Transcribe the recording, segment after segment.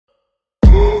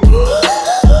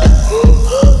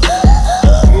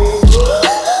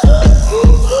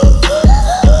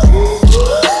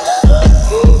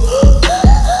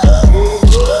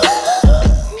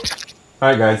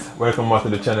Alright guys, welcome back to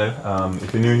the channel.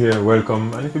 If you're new here,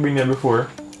 welcome, and if you've been here before,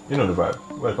 you know the vibe.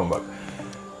 Welcome back.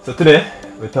 So today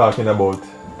we're talking about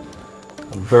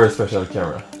a very special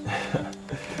camera.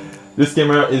 This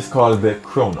camera is called the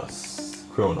Chronos.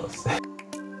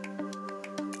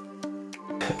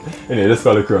 Anyway, let's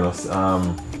call it Chronos.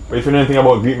 But if you know anything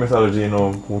about Greek mythology, you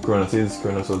know who Chronos is.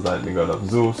 Chronos was like the god of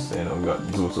Zeus. You know,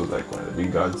 Zeus was like one of the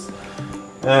big gods.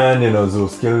 And you know,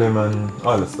 Zeus killed him and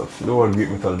all that stuff. The whole Greek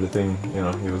mythology thing, you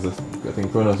know, he was I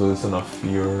think Chronos was the son of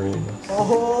Uranus.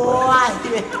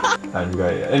 And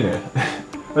Gaia. Anyway.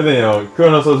 But then, you know,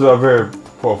 Chronos was a very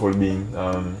powerful being,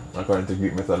 according to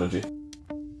Greek mythology.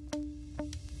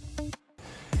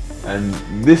 And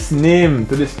this name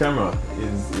to this camera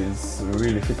is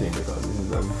really fitting because this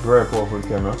is a very powerful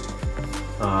camera.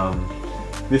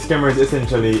 This camera is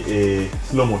essentially a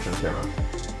slow motion camera.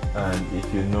 And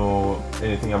if you know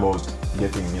anything about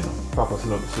getting, you know, proper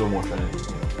slow motion and, you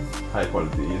know, high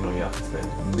quality, you know you have to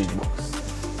spend big bucks.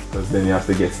 Because then you have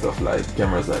to get stuff like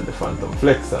cameras like the Phantom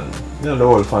Flex and, you know, the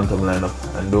whole Phantom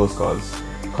lineup, and those costs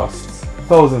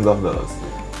thousands of dollars.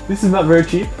 This is not very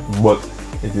cheap, but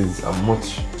it is a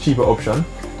much cheaper option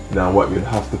than what you'd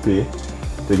have to pay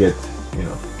to get, you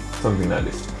know, something like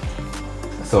this.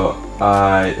 So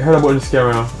I heard about this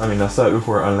camera. I mean, I saw it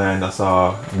before online. I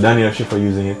saw Daniel Schiffer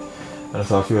using it, and I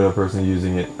saw a few other persons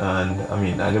using it. And I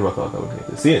mean, I never thought I would get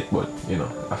to see it, but you know,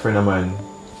 a friend of mine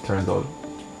turns out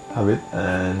have it,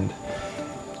 and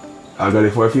I got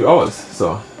it for a few hours.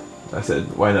 So I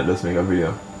said, why not just make a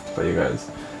video for you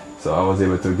guys? So I was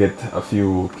able to get a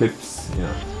few clips, you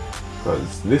know,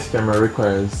 because this camera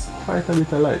requires quite a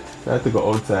bit of light. So I had to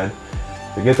go outside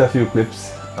to get a few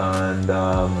clips, and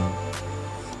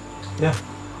yeah,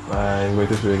 I'm going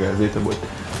to show you guys later, but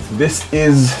this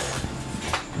is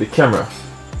the camera.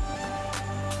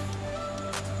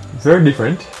 Very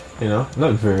different, you know,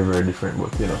 not very different,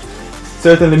 but you know,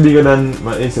 certainly bigger than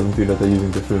my A7 II that I'm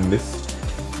using to film this.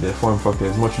 The form factor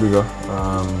is much bigger.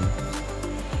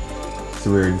 It's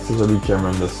weird, it's such a big camera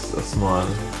and just a small,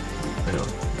 you know,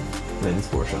 lens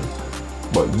portion.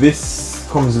 But this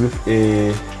comes with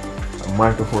a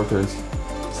micro four thirds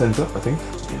sensor, I think,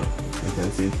 you know, you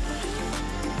can see it.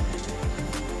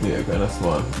 Yeah, kind of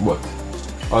small, but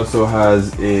also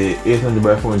has a 800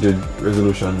 by 400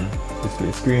 resolution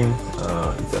display screen.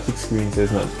 It's a fixed screen, so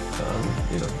it's not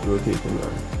you know, rotatable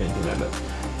or anything like that.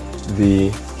 The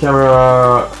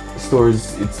camera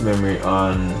stores its memory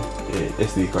on a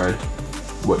SD card,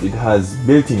 but it has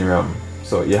built-in RAM.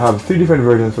 So you have three different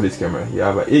versions for this camera. You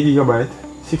have an 8GB,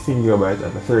 16GB,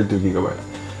 and a 32GB,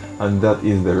 and that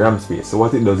is the RAM space. So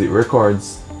what it does, it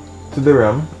records to the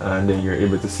RAM, and then you're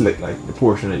able to select like the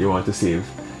portion that you want to save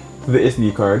to the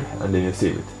SD card, and then you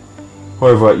save it.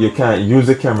 However, you can't use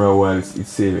the camera while it's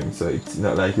saving, so it's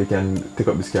not like you can pick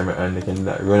up this camera and you can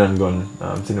like run and gun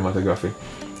cinematography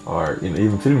or, you know,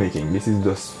 even filmmaking. This is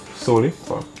just solely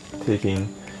for taking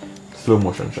slow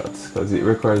motion shots because it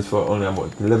records for only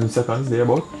about 11 seconds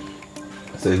thereabout.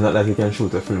 So it's not like you can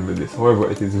shoot a film with this.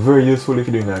 However, it is very useful if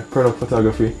you're doing like product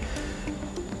photography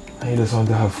and you just want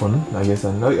to have fun, I guess.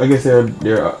 And I guess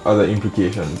there are other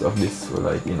implications of this for,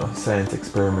 like, you know, science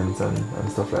experiments and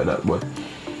stuff like that. But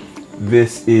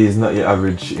this is not your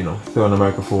average, you know, throw on a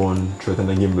microphone, throw it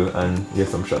on a gimbal and get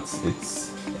some shots.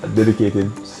 It's a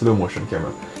dedicated slow motion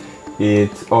camera.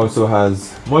 It also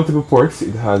has multiple ports.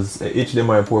 It has a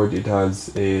HDMI port, it has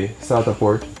a SATA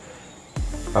port,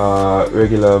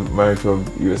 regular micro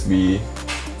USB.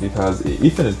 It has a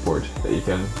Ethernet port that you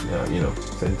can, you know,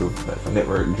 send to like a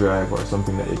network drive or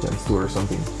something that you can store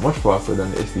something much faster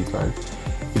than the SD card.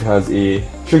 It has a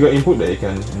trigger input that you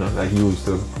can, you know, like use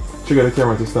to trigger the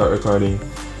camera to start recording.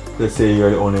 Let's say you're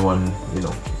the only one, you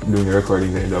know, doing the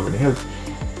recording and you don't have any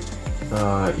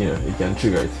help. You know, you can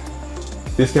trigger it.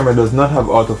 This camera does not have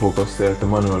autofocus, so you have to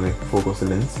manually focus the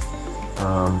lens.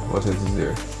 What else is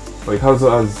there? But it also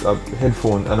has a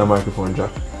headphone and a microphone jack.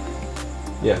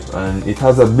 Yeah, and it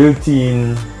has a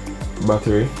built-in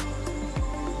battery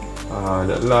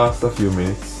that lasts a few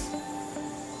minutes.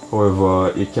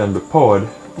 However, it can be powered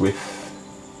with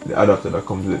the adapter that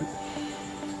comes with it.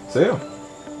 So yeah,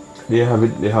 they have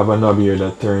it. They have a knob here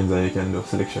that turns and you can do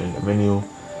selection in the menu.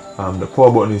 The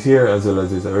power button is here, as well as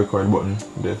there's a record button.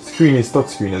 The screen is touch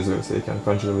screen as well, so you can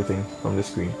control everything from the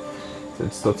screen. So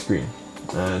it's touch screen,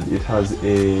 and it has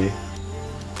a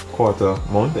quarter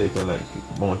mount that you can like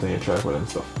mount on your tripod and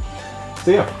stuff.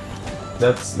 So yeah,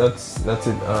 that's it.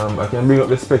 I can bring up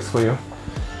the specs for you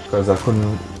because I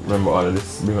couldn't remember all of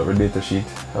this. Bring up the data sheet,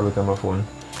 have it on my phone.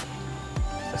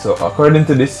 So according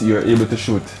to this, you're able to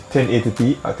shoot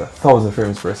 1080p at 1000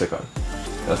 frames per second.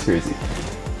 That's crazy.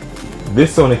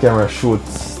 This Sony camera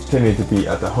shoots 1080p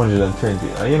at 120,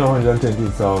 and you know 120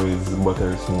 is always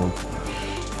buttery smooth,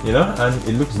 you know, and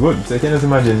it looks good. So you can just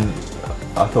imagine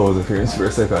 1,000 frames per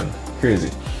second,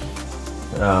 crazy.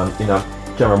 In a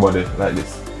camera body like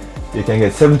this, you can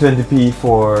get 720p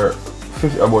for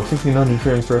about 1500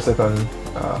 frames per second,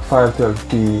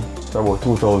 512p for about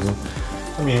 2000.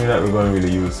 I mean, we're going to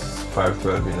really use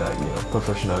 512 in like, you know,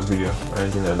 professional video or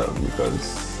anything like that,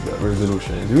 because the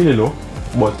resolution is really low,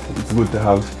 but it's good to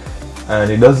have.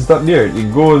 And it doesn't stop there,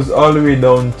 it goes all the way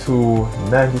down to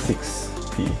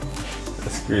 96p.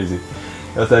 That's crazy.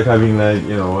 That's like having, like,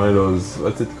 you know, one of those,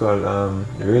 what's it called,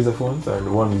 the Razer phones, or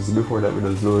the ones before that with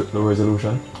those low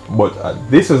resolution. But at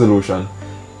this resolution,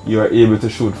 you are able to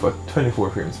shoot for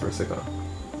 24 frames per second.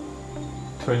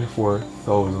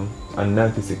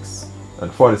 24,096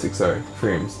 and 46, sorry,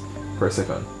 frames per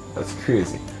second. That's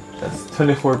crazy. That's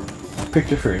 24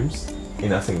 picture frames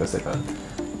in a single second.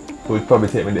 It would probably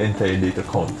take me the entire day to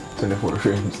count 24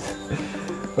 frames.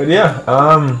 But yeah,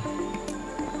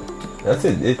 that's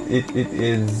it. It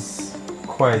is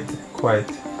quite a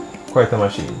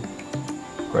machine.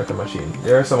 Quite a machine.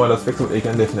 There are some other specs, but you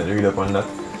can definitely read up on that.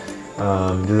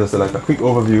 This is like a quick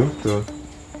overview to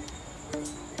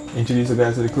introduce you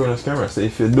guys to the Chronos camera. So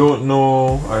if you don't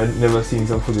know or never seen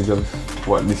some footage of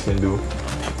what this can do,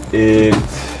 it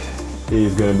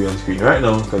is going to be on screen right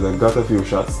now, because I've got a few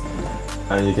shots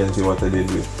and you can see what I did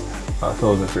with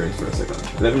 1,000 frames per second.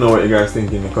 Let me know what you guys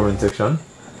think in the comment section.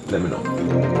 Let me know.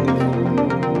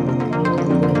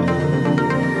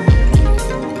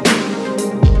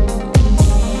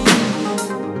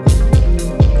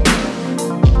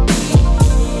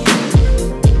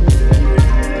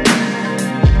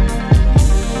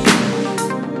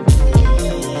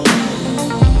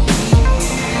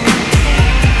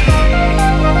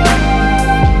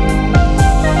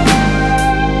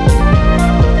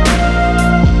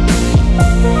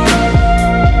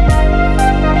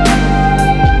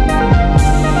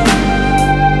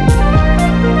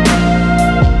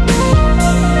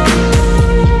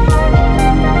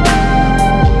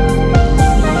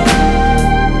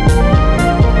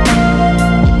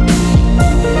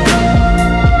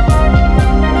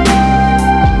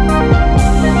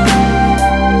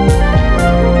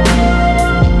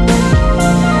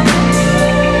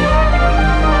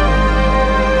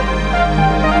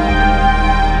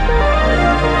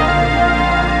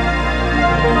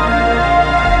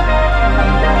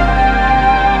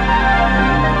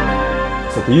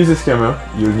 To use this camera,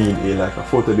 you'll need like a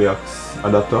photodiox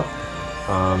adapter.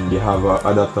 They have an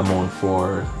adapter mount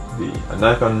for a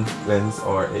Nikon lens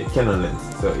or a Canon lens.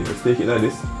 So you just take it like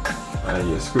this and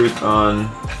you screw it on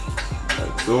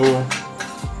like so.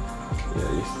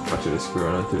 Yeah, you actually screw it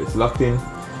on until it's locked in.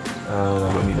 And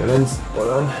I don't need the lens. Hold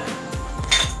on.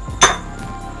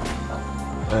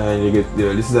 And you get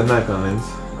there. This is a Nikon lens.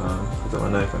 It's a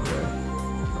Nikon guy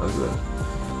as well.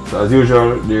 So as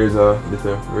usual, there's a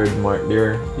little red mark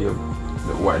there. You have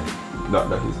the white dot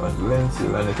that is on the lens. You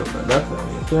line it up like that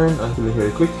and you turn until you hear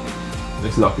it click and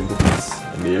it's locked into place.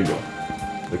 And there you go,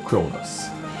 the Chronos.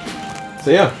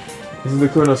 So yeah, this is the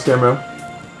Chronos camera.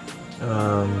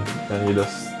 And you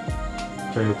just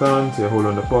turn it on. So you hold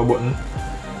on the power button,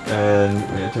 and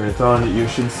when you turn it on, you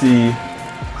should see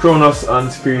Chronos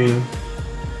on screen,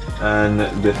 and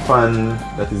the fan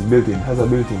that is built in has a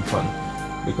built-in fan,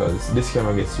 because this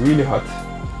camera gets really hot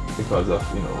because of,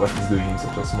 you know, what it's doing in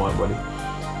such a small body.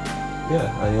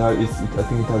 Yeah, and yeah, I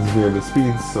think it has variable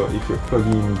speeds, so if you plug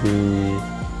in the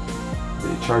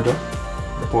charger,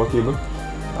 the power cable,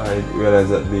 I realize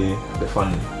that the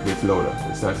fan gets louder.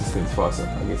 It starts to spin faster.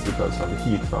 I guess because of the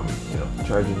heat from, you know,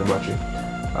 charging the battery,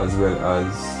 as well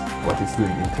as what it's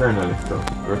doing internally to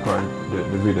record the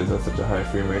videos at such a high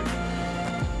frame rate.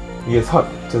 It gets hot,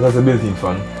 so it has a built-in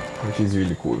fan, which is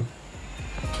really cool.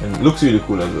 And it looks really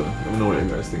cool as well. Let me know what you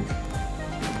guys think.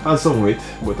 Has some weight,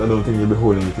 but I don't think you'll be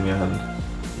holding it in your hand,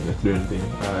 you know, to do anything.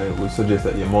 I would suggest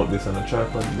that you mount this on a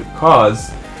tripod,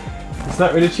 because it's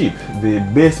not really cheap. The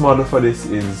base model for this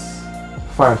is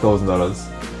 $5,000.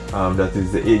 That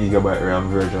is the 8GB RAM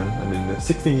version, and then the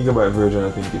 16GB version I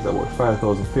think is about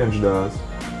 $5,300.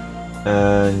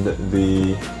 And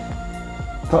the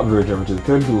top version, which is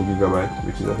 32GB,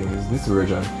 which is I think is this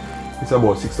version, it's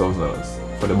about $6,000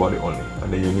 for the body only.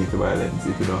 And then you need to buy a lens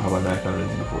if you don't have a Nikon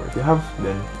lens before. If you have,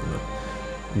 then, you know,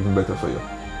 even better for you.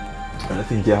 And I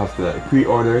think you have to like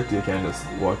pre-order it. You can just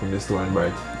walk in the store and buy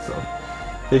it. So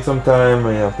take some time,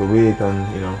 and you have to wait, and,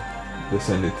 you know, they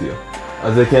send it to you.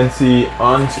 As you can see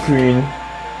on screen,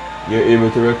 you're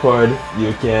able to record.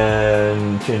 You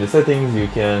can change the settings. You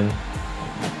can,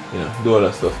 you know, do all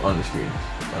that stuff on the screen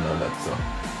and all that. So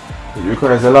it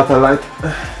requires a lot of light.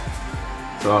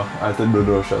 so I had to do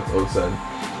those shots outside.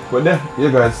 But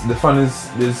yeah guys, the fan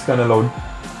is kind of loud,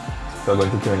 so I'm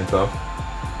going to turn it off.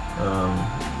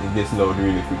 It gets loud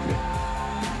really quickly.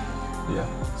 Yeah,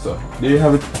 so there you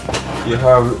have it. You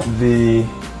have the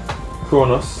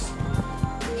Chronos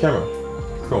camera.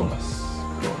 Chronos.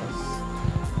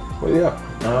 Well, yeah,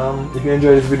 if you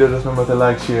enjoyed this video, just remember to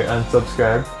like, share and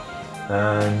subscribe,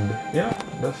 and yeah,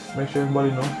 just make sure everybody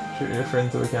know, share with your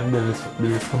friends, so we can build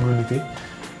this community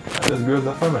and just grow as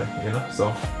a family, you know.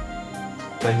 So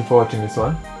thank you for watching this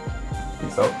one.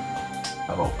 Peace out.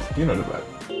 I'm out. You know the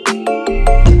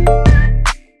vibe.